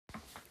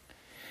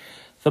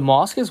The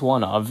mosque is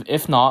one of,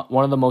 if not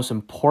one of the most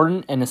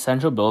important and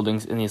essential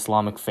buildings in the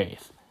Islamic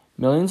faith.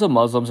 Millions of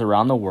Muslims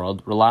around the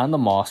world rely on the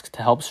mosque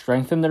to help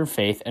strengthen their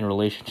faith and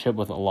relationship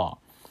with Allah.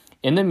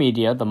 In the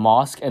media, the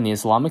mosque and the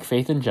Islamic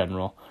faith in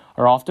general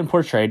are often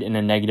portrayed in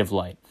a negative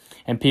light,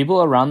 and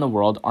people around the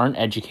world aren't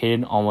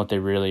educated on what they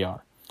really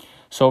are.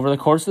 So over the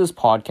course of this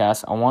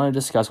podcast, I want to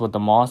discuss what the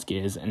mosque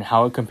is and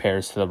how it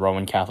compares to the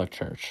Roman Catholic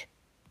Church.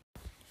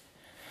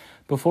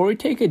 Before we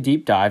take a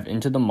deep dive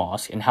into the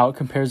mosque and how it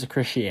compares to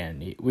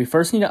Christianity, we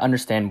first need to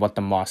understand what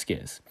the mosque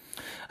is.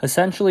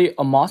 Essentially,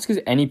 a mosque is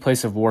any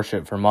place of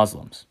worship for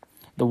Muslims.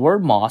 The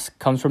word mosque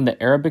comes from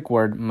the Arabic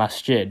word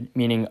masjid,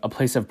 meaning a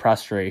place of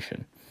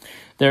prostration.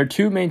 There are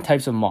two main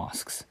types of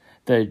mosques,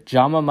 the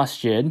Jama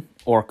Masjid,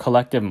 or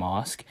collective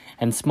mosque,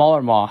 and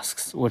smaller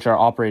mosques, which are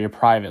operated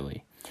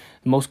privately.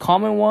 The most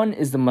common one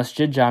is the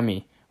Masjid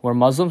Jami, where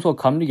Muslims will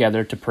come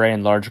together to pray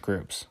in large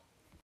groups.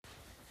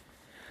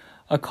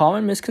 A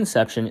common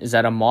misconception is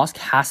that a mosque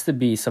has to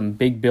be some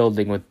big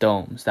building with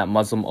domes that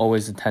Muslims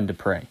always attend to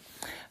pray.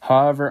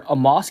 However, a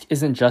mosque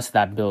isn't just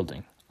that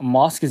building. A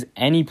mosque is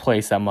any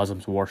place that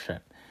Muslims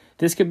worship.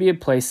 This could be a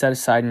place set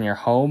aside in your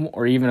home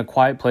or even a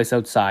quiet place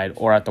outside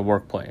or at the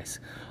workplace.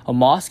 A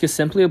mosque is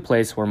simply a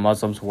place where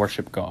Muslims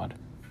worship God.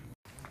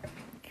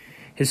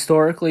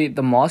 Historically,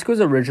 the mosque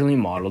was originally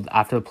modeled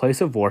after the place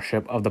of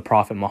worship of the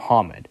Prophet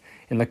Muhammad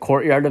in the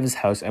courtyard of his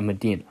house in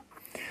Medina.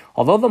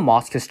 Although the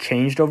mosque has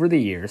changed over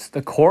the years,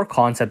 the core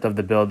concept of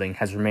the building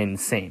has remained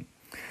the same.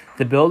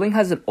 The building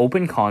has an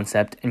open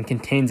concept and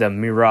contains a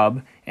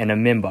mihrab and a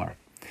minbar.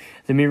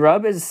 The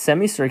mihrab is a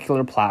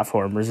semicircular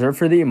platform reserved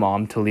for the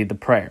imam to lead the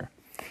prayer.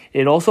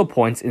 It also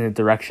points in the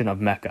direction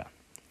of Mecca.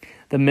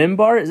 The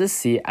minbar is a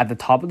seat at the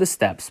top of the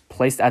steps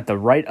placed at the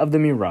right of the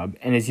mihrab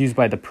and is used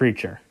by the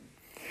preacher.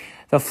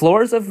 The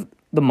floors of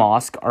the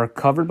mosque are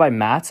covered by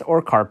mats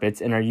or carpets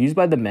and are used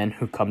by the men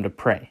who come to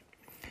pray.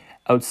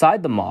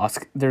 Outside the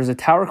mosque, there is a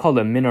tower called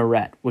a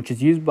minaret, which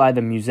is used by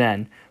the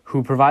muezzin,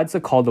 who provides the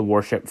call to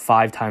worship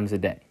 5 times a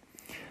day.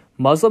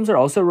 Muslims are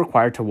also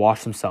required to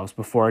wash themselves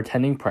before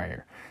attending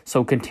prayer,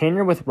 so a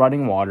container with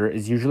running water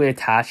is usually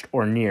attached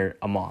or near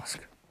a mosque.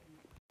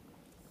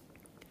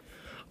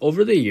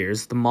 Over the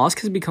years, the mosque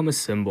has become a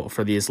symbol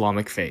for the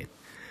Islamic faith.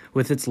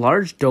 With its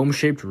large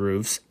dome-shaped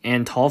roofs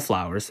and tall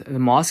flowers, the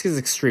mosque is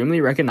extremely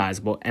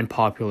recognizable and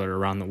popular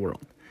around the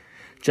world.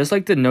 Just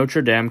like the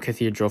Notre Dame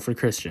Cathedral for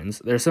Christians,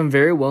 there are some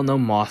very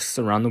well-known mosques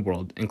around the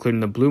world, including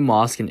the Blue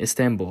Mosque in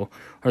Istanbul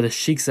or the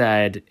Sheikh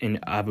Zayed in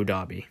Abu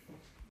Dhabi.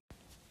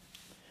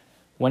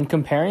 When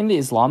comparing the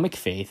Islamic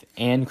faith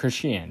and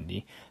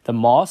Christianity, the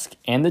mosque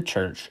and the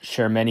church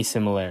share many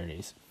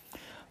similarities.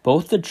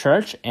 Both the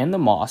church and the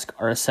mosque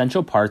are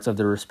essential parts of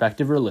their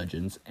respective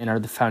religions and are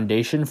the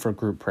foundation for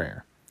group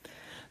prayer.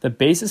 The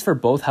basis for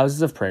both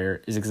houses of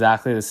prayer is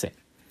exactly the same.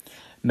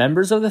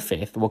 Members of the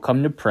faith will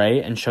come to pray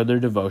and show their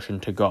devotion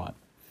to God.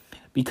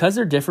 Because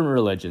they're different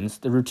religions,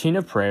 the routine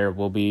of prayer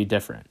will be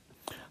different.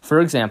 For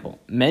example,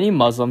 many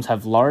Muslims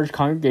have large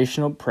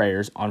congregational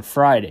prayers on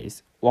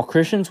Fridays, while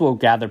Christians will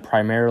gather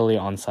primarily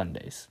on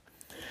Sundays.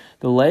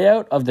 The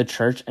layout of the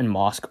church and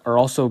mosque are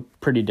also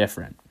pretty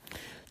different.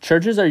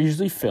 Churches are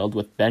usually filled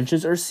with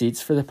benches or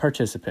seats for the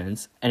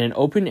participants and an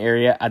open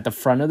area at the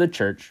front of the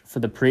church for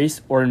the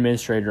priest or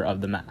administrator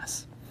of the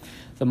Mass.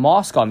 The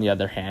mosque, on the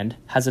other hand,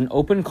 has an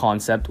open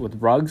concept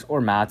with rugs or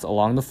mats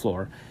along the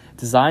floor,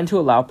 designed to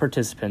allow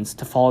participants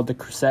to follow the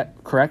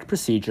correct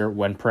procedure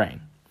when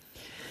praying.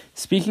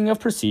 Speaking of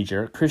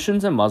procedure,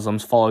 Christians and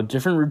Muslims follow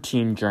different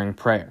routine during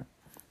prayer.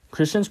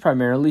 Christians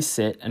primarily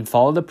sit and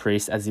follow the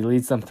priest as he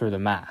leads them through the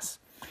Mass.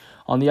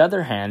 On the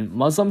other hand,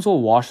 Muslims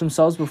will wash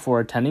themselves before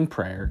attending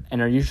prayer and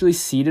are usually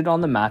seated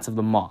on the mats of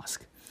the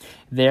mosque.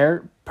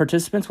 There,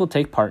 participants will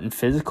take part in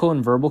physical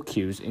and verbal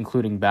cues,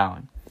 including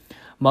bowing.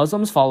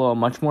 Muslims follow a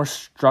much more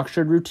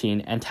structured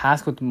routine and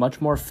tasked with much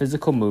more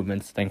physical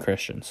movements than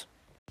Christians.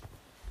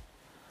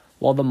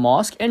 While the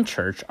mosque and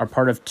church are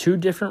part of two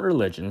different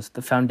religions,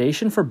 the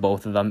foundation for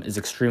both of them is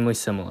extremely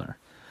similar.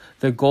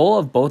 The goal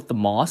of both the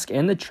mosque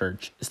and the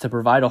church is to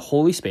provide a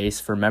holy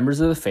space for members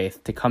of the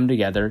faith to come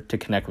together to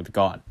connect with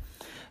God.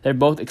 They're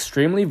both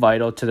extremely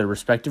vital to their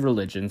respective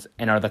religions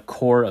and are the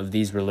core of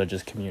these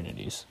religious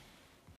communities.